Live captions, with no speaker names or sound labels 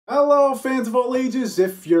Hello, fans of all ages.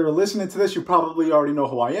 If you're listening to this, you probably already know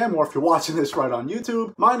who I am, or if you're watching this right on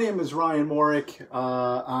YouTube. My name is Ryan Morick.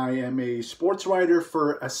 I am a sports writer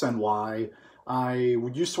for SNY. I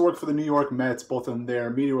used to work for the New York Mets, both in their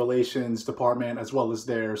media relations department as well as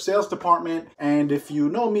their sales department. And if you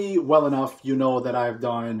know me well enough, you know that I've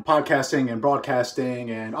done podcasting and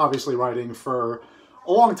broadcasting and obviously writing for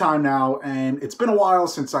a long time now. And it's been a while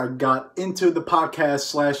since I got into the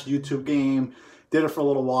podcast / YouTube game. Did it for a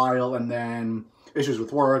little while, and then issues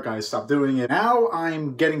with work, I stopped doing it. Now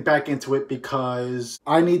I'm getting back into it because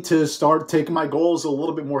I need to start taking my goals a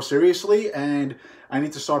little bit more seriously, and I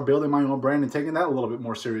need to start building my own brand and taking that a little bit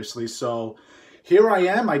more seriously. So here I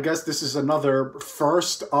am. I guess this is another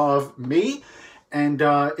first of me. And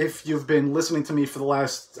if you've been listening to me for the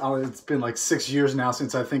last, it's been like 6 years now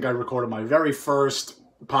since I think I recorded my very first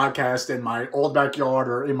podcast in my old backyard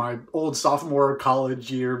or in my old sophomore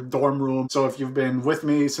college year dorm room. So if you've been with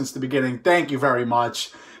me since the beginning, thank you very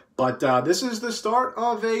much. But this is the start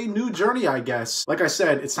of a new journey, I guess. Like I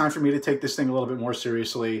said, it's time for me to take this thing a little bit more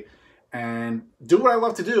seriously and do what I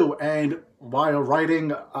love to do. And while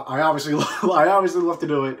writing, I obviously love to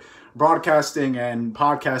do it. Broadcasting and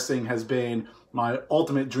podcasting has been my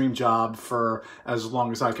ultimate dream job for as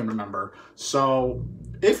long as I can remember. So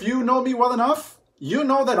if you know me well enough, you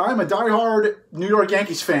know that I'm a diehard New York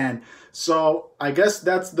Yankees fan. So I guess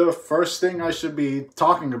that's the first thing I should be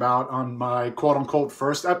talking about on my quote-unquote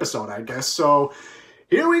first episode, I guess. So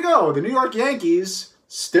here we go. The New York Yankees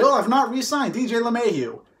still have not re-signed DJ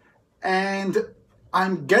LeMahieu. And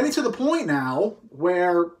I'm getting to the point now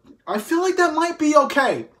where I feel like that might be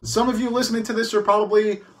okay. Some of you listening to this are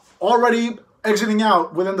probably already exiting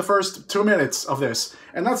out within the first 2 minutes of this.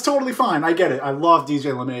 And that's totally fine. I get it. I love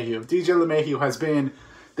DJ LeMahieu. DJ LeMahieu has been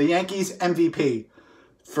the Yankees MVP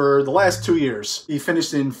for the last 2 years. He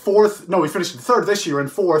finished in third this year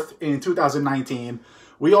and fourth in 2019.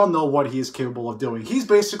 We all know what he is capable of doing. He's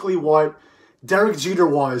basically what Derek Jeter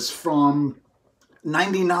was from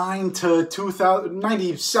 99 to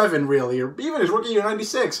 97, really, or even his rookie year,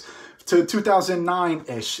 96. To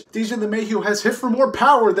 2009-ish. DJ LeMahieu has hit for more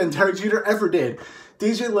power than Derek Jeter ever did.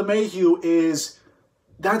 DJ LeMahieu is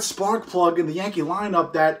that spark plug in the Yankee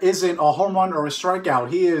lineup that isn't a home run or a strikeout.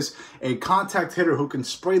 He is a contact hitter who can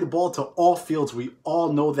spray the ball to all fields. We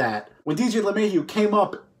all know that. When DJ LeMahieu came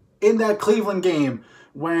up in that Cleveland game,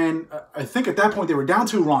 when I think at that point they were down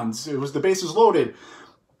 2 runs, it was the bases loaded.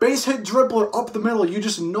 Base hit dribbler up the middle. You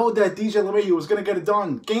just know that DJ LeMahieu was going to get it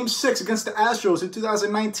done. Game 6 against the Astros in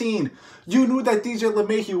 2019. You knew that DJ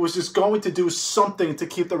LeMahieu was just going to do something to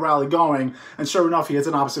keep the rally going. And sure enough, he hits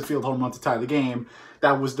an opposite field home run to tie the game.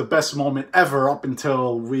 That was the best moment ever up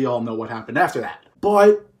until we all know what happened after that.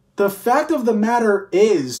 But the fact of the matter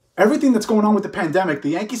is, everything that's going on with the pandemic, the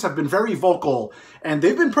Yankees have been very vocal. And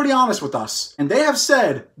they've been pretty honest with us. And they have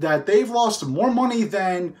said that they've lost more money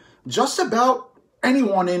than just about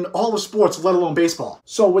anyone in all of sports, let alone baseball.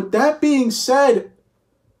 So with that being said,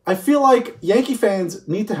 I feel like Yankee fans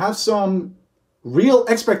need to have some real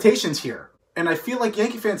expectations here. And I feel like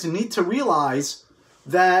Yankee fans need to realize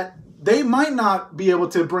that they might not be able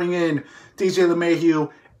to bring in DJ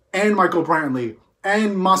LeMahieu and Michael Brantley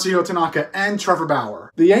and Masahiro Tanaka and Trevor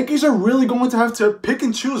Bauer. The Yankees are really going to have to pick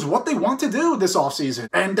and choose what they want to do this offseason.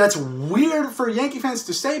 And that's weird for Yankee fans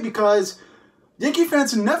to say because Yankee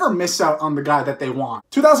fans never miss out on the guy that they want.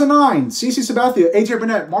 2009, CC Sabathia, AJ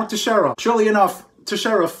Burnett, Mark Teixeira. Surely enough,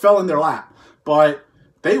 Teixeira fell in their lap. But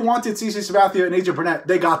they wanted CC Sabathia and AJ Burnett.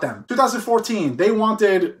 They got them. 2014, they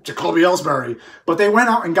wanted Jacoby Ellsbury, but they went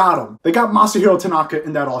out and got him. They got Masahiro Tanaka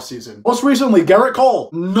in that offseason. Most recently, Garrett Cole.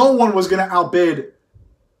 No one was going to outbid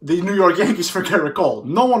the New York Yankees for Garrett Cole.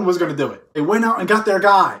 No one was going to do it. They went out and got their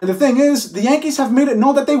guy. And the thing is, the Yankees have made it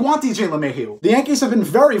known that they want DJ LeMahieu. The Yankees have been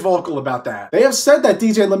very vocal about that. They have said that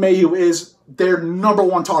DJ LeMahieu is their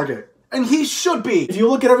 #1 target. And he should be. If you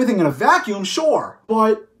look at everything in a vacuum, sure.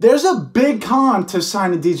 But there's a big con to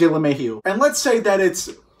signing DJ LeMahieu. And let's say that it's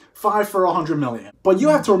 5 for $100 million. But you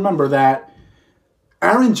have to remember that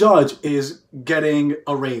Aaron Judge is getting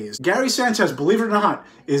a raise. Gary Sanchez, believe it or not,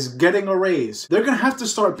 is getting a raise. They're going to have to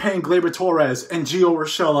start paying Gleyber Torres and Gio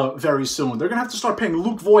Urshela very soon. They're going to have to start paying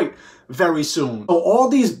Luke Voit very soon. So all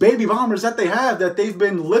these baby bombers that they have that they've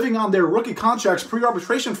been living on their rookie contracts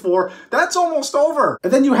pre-arbitration for, that's almost over.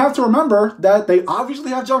 And then you have to remember that they obviously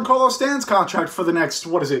have Giancarlo Stanton's contract for the next,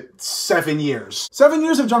 7 years. 7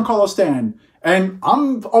 years of Giancarlo Stanton. And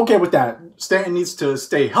I'm okay with that. Stanton needs to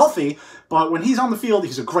stay healthy, but when he's on the field,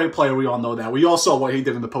 he's a great player. We all know that. We all saw what he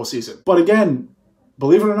did in the postseason. But again,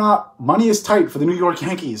 believe it or not, money is tight for the New York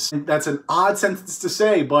Yankees. And that's an odd sentence to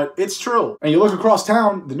say, but it's true. And you look across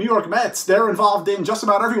town, the New York Mets, they're involved in just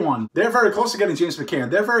about everyone. They're very close to getting James McCann.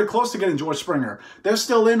 They're very close to getting George Springer. They're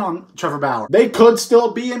still in on Trevor Bauer. They could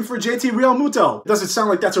still be in for JT Realmuto. It doesn't sound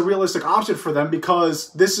like that's a realistic option for them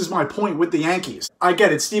because this is my point with the Yankees. I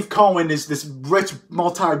get it. Steve Cohen is this rich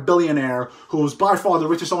multi-billionaire who's by far the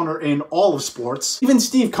richest owner in all of sports. Even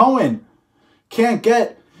Steve Cohen can't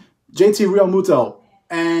get JT Realmuto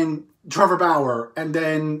and Trevor Bauer and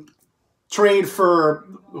then trade for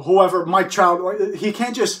whoever, Mike Trout. He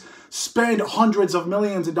can't just spend hundreds of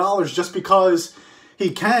millions of dollars just because he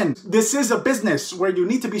can. This is a business where you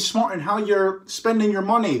need to be smart in how you're spending your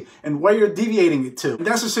money and where you're deviating it to. And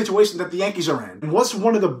that's the situation that the Yankees are in. And what's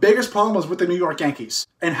one of the biggest problems with the New York Yankees,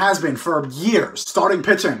 and has been for years, starting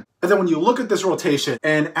pitching. And then when you look at this rotation,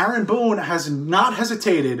 and Aaron Boone has not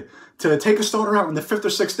hesitated to take a starter out in the 5th or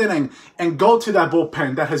 6th inning and go to that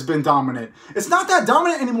bullpen that has been dominant. It's not that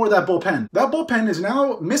dominant anymore, that bullpen. That bullpen is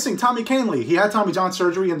now missing Tommy Kahnle. He had Tommy John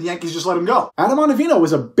surgery and the Yankees just let him go. Adam Ottavino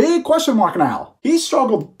is a big question mark now. He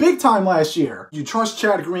struggled big time last year. You trust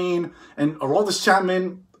Chad Green and Aroldis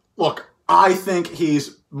Chapman. Look, I think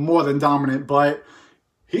he's more than dominant, but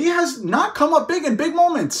he has not come up big in big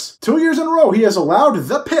moments. 2 years in a row, he has allowed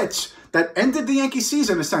the pitch that ended the Yankee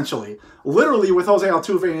season, essentially. Literally with Jose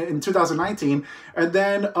Altuve in 2019. And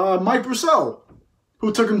then Mike Brousseau,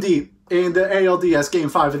 who took him deep in the ALDS Game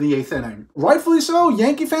 5 in the 8th inning. Rightfully so,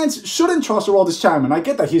 Yankee fans shouldn't trust Aroldis Chapman. I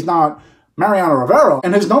get that he's not Mariano Rivera,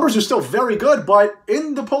 and his numbers are still very good, but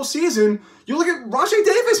in the postseason, you look at Rajai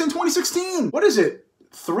Davis in 2016. What is it?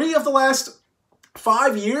 3 of the last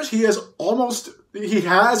 5 years, he has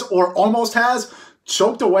or almost has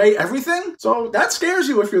choked away everything. So that scares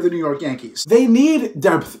you if you're the New York Yankees. They need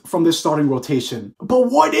depth from this starting rotation.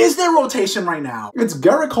 But what is their rotation right now? It's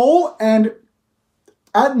Garrett Cole and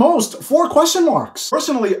at most 4 question marks.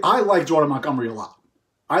 Personally, I like Jordan Montgomery a lot.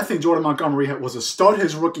 I think Jordan Montgomery was a stud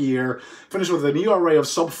his rookie year, finished with an ERA of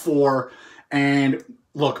sub-4, and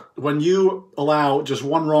look, when you allow just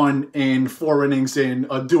 1 run in 4 innings in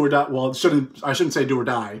a do or die, well, I shouldn't say do or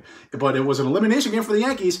die, but it was an elimination game for the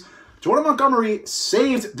Yankees. Jordan Montgomery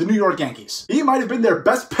saved the New York Yankees. He might have been their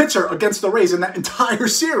best pitcher against the Rays in that entire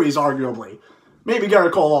series, arguably. Maybe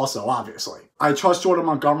Garrett Cole also, obviously. I trust Jordan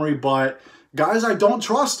Montgomery, but guys I don't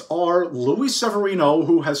trust are Luis Severino,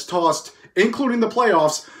 who has tossed, including the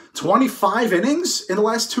playoffs, 25 innings in the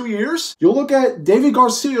last 2 years. You'll look at David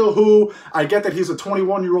Garcia, who I get that he's a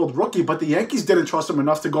 21-year-old rookie, but the Yankees didn't trust him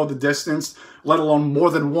enough to go the distance, let alone more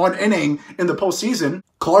than 1 inning in the postseason.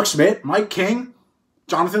 Clark Schmidt, Mike King,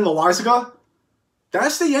 Jonathan Loáisiga.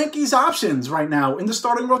 That's the Yankees' options right now in the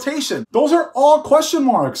starting rotation. Those are all question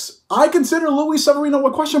marks. I consider Luis Severino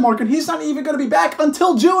a question mark, and he's not even going to be back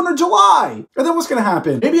until June or July. And then what's going to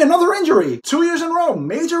happen? Maybe another injury. 2 years in a row,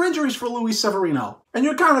 major injuries for Luis Severino. And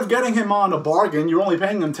you're kind of getting him on a bargain. You're only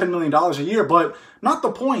paying him $10 million a year, but not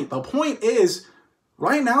the point. The point is,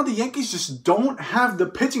 right now, the Yankees just don't have the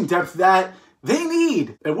pitching depth that they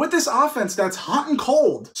need. And with this offense that's hot and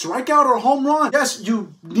cold, strikeout or home run, yes,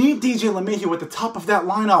 you need DJ LeMahieu at the top of that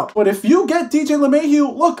lineup. But if you get DJ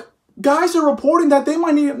LeMahieu, look, guys are reporting that they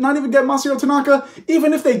might not even get Masahiro Tanaka,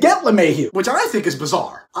 even if they get LeMahieu, which I think is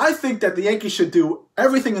bizarre. I think that the Yankees should do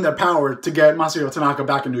everything in their power to get Masahiro Tanaka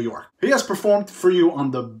back in New York. He has performed for you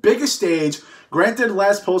on the biggest stage. Granted,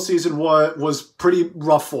 last postseason was pretty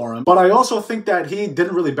rough for him, but I also think that he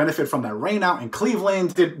didn't really benefit from that rain out in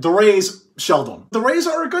Cleveland. The Rays shelled him. The Rays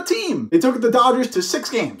are a good team. They took the Dodgers to 6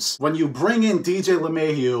 games. When you bring in DJ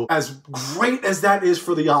LeMahieu, as great as that is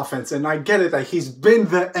for the offense, and I get it that he's been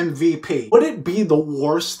the MVP, would it be the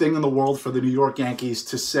worst thing in the world for the New York Yankees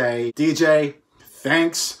to say, DJ,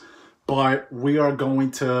 thanks, but we are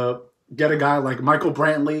going to get a guy like Michael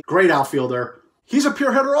Brantley, great outfielder. He's a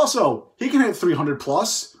pure hitter also. He can hit 300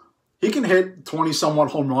 plus. He can hit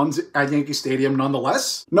 20-somewhat home runs at Yankee Stadium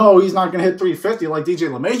nonetheless. No, he's not going to hit 350 like DJ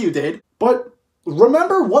LeMahieu did. But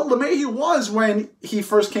remember what LeMahieu was when he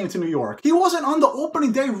first came to New York. He wasn't on the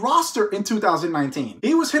opening day roster in 2019.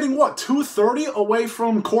 He was hitting, what, 230 away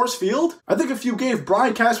from Coors Field? I think if you gave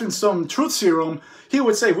Brian Cashman some truth serum, he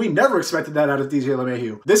would say, we never expected that out of DJ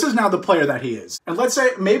LeMahieu. This is now the player that he is. And let's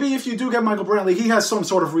say, maybe if you do get Michael Brantley, he has some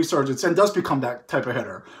sort of resurgence and does become that type of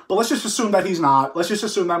hitter. But let's just assume that he's not. Let's just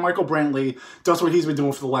assume that Michael Brantley does what he's been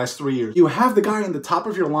doing for the last 3 years. You have the guy in the top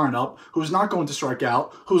of your lineup who's not going to strike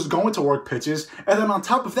out, who's going to work pitches, and then on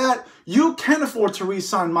top of that, you can afford to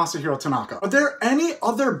re-sign Masahiro Tanaka. Are there any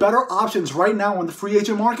other better options right now on the free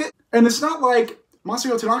agent market? And it's not like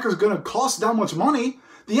Masahiro Tanaka is going to cost that much money.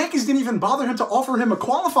 The The Yankees didn't even bother him to offer him a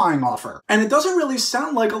qualifying offer. And it doesn't really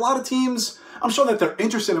sound like a lot of teams, I'm sure that they're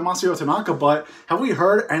interested in Masahiro Tanaka, but have we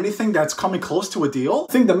heard anything that's coming close to a deal?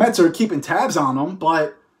 I think the Mets are keeping tabs on him,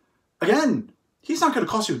 but again, he's not going to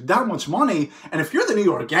cost you that much money. And if you're the New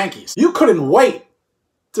York Yankees, you couldn't wait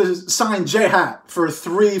to sign J-Hat for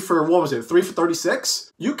what was it, 3 for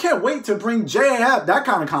 36? You can't wait to bring J-Hat that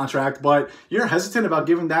kind of contract, but you're hesitant about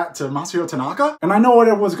giving that to Masahiro Tanaka? And I know what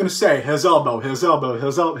everyone's going to say, his elbow.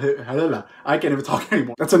 I can't even talk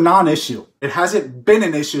anymore. That's a non-issue. It hasn't been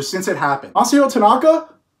an issue since it happened. Masahiro Tanaka,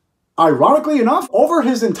 ironically enough, over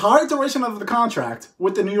his entire duration of the contract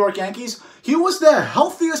with the New York Yankees, he was the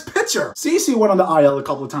healthiest pitcher. CeCe went on the IL a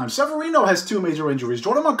couple of times. Severino has 2 major injuries.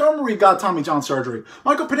 Jordan Montgomery got Tommy John surgery.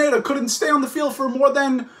 Michael Pineda couldn't stay on the field for more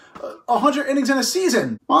than 100 innings in a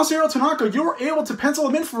season. Masahiro Tanaka, you were able to pencil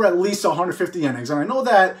him in for at least 150 innings. And I know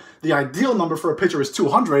that the ideal number for a pitcher is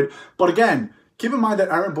 200, but again, keep in mind that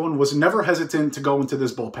Aaron Boone was never hesitant to go into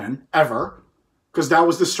this bullpen, ever, because that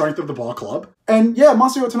was the strength of the ball club. And yeah,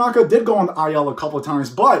 Masahiro Tanaka did go on the IL a couple of times,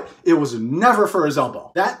 but it was never for his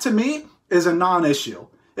elbow. That, to me, is a non-issue.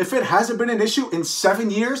 If it hasn't been an issue in 7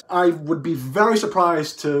 years, I would be very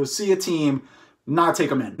surprised to see a team not take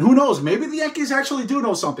him in. Who knows? Maybe the Yankees actually do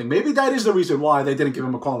know something. Maybe that is the reason why they didn't give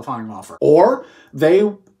him a qualifying offer. Or they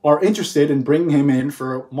are interested in bringing him in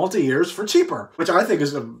for multi-years for cheaper, which I think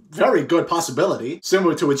is a very good possibility,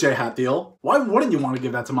 similar to a J-Hat deal. Why wouldn't you want to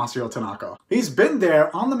give that to Masahiro Tanaka? He's been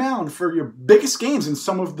there on the mound for your biggest games in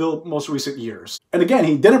some of the most recent years. And again,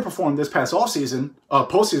 he didn't perform this past postseason,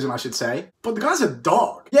 I should say, but the guy's a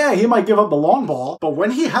dog. Yeah, he might give up the long ball, but when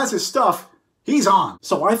he has his stuff, he's on.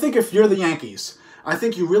 So I think if you're the Yankees, I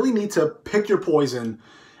think you really need to pick your poison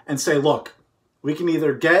and say, look, we can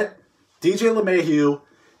either get DJ LeMahieu,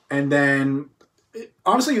 and then,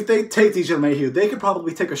 honestly, if they take DJ LeMahieu, they could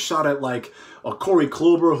probably take a shot at like a Corey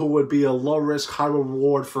Kluber, who would be a low-risk,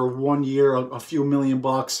 high-reward for 1 year, a few $million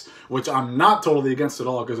bucks, which I'm not totally against at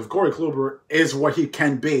all, because if Corey Kluber is what he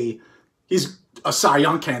can be, he's a Cy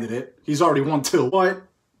Young candidate. He's already won 2. But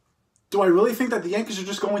do I really think that the Yankees are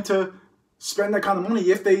just going to spend that kind of money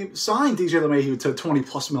if they sign DJ LeMahieu to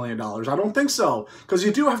 $20+ million? I don't think so, because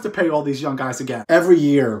you do have to pay all these young guys again. Every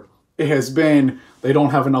year, it has been, they don't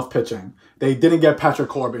have enough pitching. They didn't get Patrick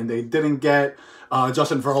Corbin. They didn't get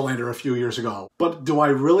Justin Verlander a few years ago. But do I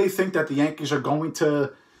really think that the Yankees are going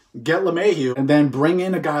to get LeMahieu and then bring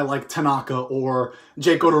in a guy like Tanaka or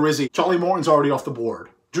Jake Odorizzi? Charlie Morton's already off the board.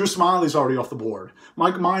 Drew Smiley's already off the board.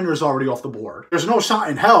 Mike Minor's already off the board. There's no shot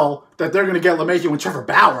in hell that they're going to get LeMahieu and Trevor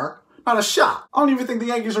Bauer. Not a shot. I don't even think the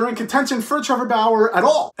Yankees are in contention for Trevor Bauer at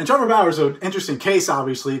all. And Trevor Bauer is an interesting case,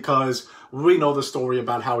 obviously, because we know the story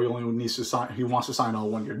about how he only needs to sign, he wants to sign a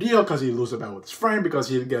 1-year deal because he loses a bet with his friend, because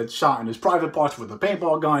he gets shot in his private parts with a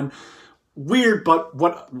paintball gun. Weird, but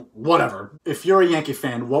whatever. If you're a Yankee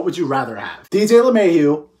fan, what would you rather have? DJ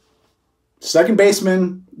LeMahieu, second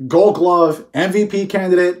baseman, Gold Glove, MVP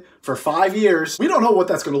candidate for 5 years. We don't know what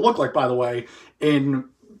that's going to look like, by the way, in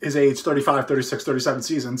his age 35, 36, 37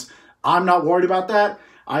 seasons. I'm not worried about that.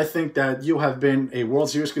 I think that you have been a World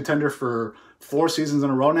Series contender for 4 seasons in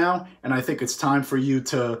a row now, and I think it's time for you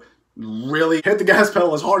to really hit the gas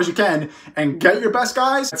pedal as hard as you can and get your best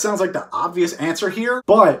guys. It sounds like the obvious answer here,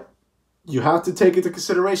 but you have to take into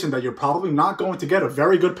consideration that you're probably not going to get a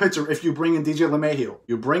very good pitcher if you bring in DJ LeMahieu.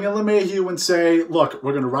 You bring in LeMahieu and say, look,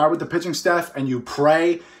 we're going to ride with the pitching staff, and you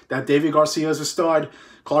pray that David Garcia is a stud,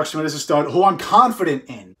 Clark Schmidt is a stud, who I'm confident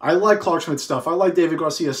in. I like Clark Schmidt's stuff. I like David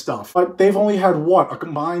Garcia's stuff. But they've only had, what, a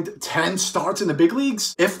combined 10 starts in the big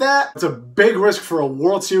leagues? If that, it's a big risk for a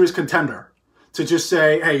World Series contender to just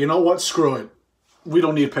say, hey, you know what? Screw it. We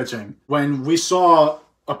don't need pitching. When we saw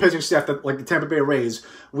a pitching staff that, like the Tampa Bay Rays,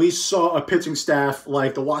 we saw a pitching staff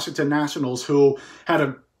like the Washington Nationals who had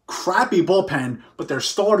a crappy bullpen, but their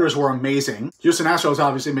starters were amazing. Houston Astros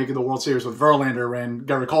obviously making the World Series with Verlander and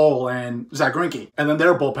Gerrit Cole and Zach Greinke. And then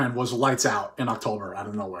their bullpen was lights out in October out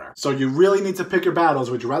of nowhere. So you really need to pick your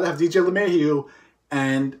battles. Would you rather have DJ LeMahieu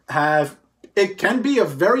and have, it can be a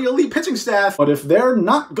very elite pitching staff, but if they're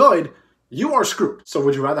not good, you are screwed. So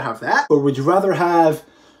would you rather have that? Or would you rather have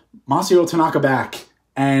Masahiro Tanaka back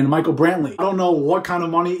and Michael Brantley? I don't know what kind of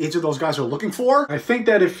money each of those guys are looking for. I think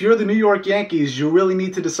that if you're the New York Yankees, you really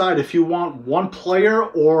need to decide if you want one player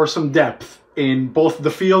or some depth in both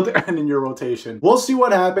the field and in your rotation. We'll see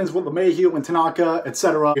what happens with LeMahieu and Tanaka,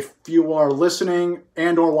 etc. If you are listening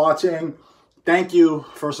and or watching, thank you,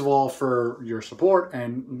 first of all, for your support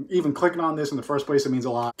and even clicking on this in the first place. It means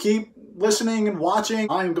a lot. Keep listening and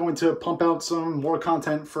watching. I'm going to pump out some more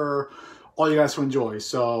content for all you guys to enjoy.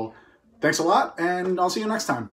 So thanks a lot, and I'll see you next time.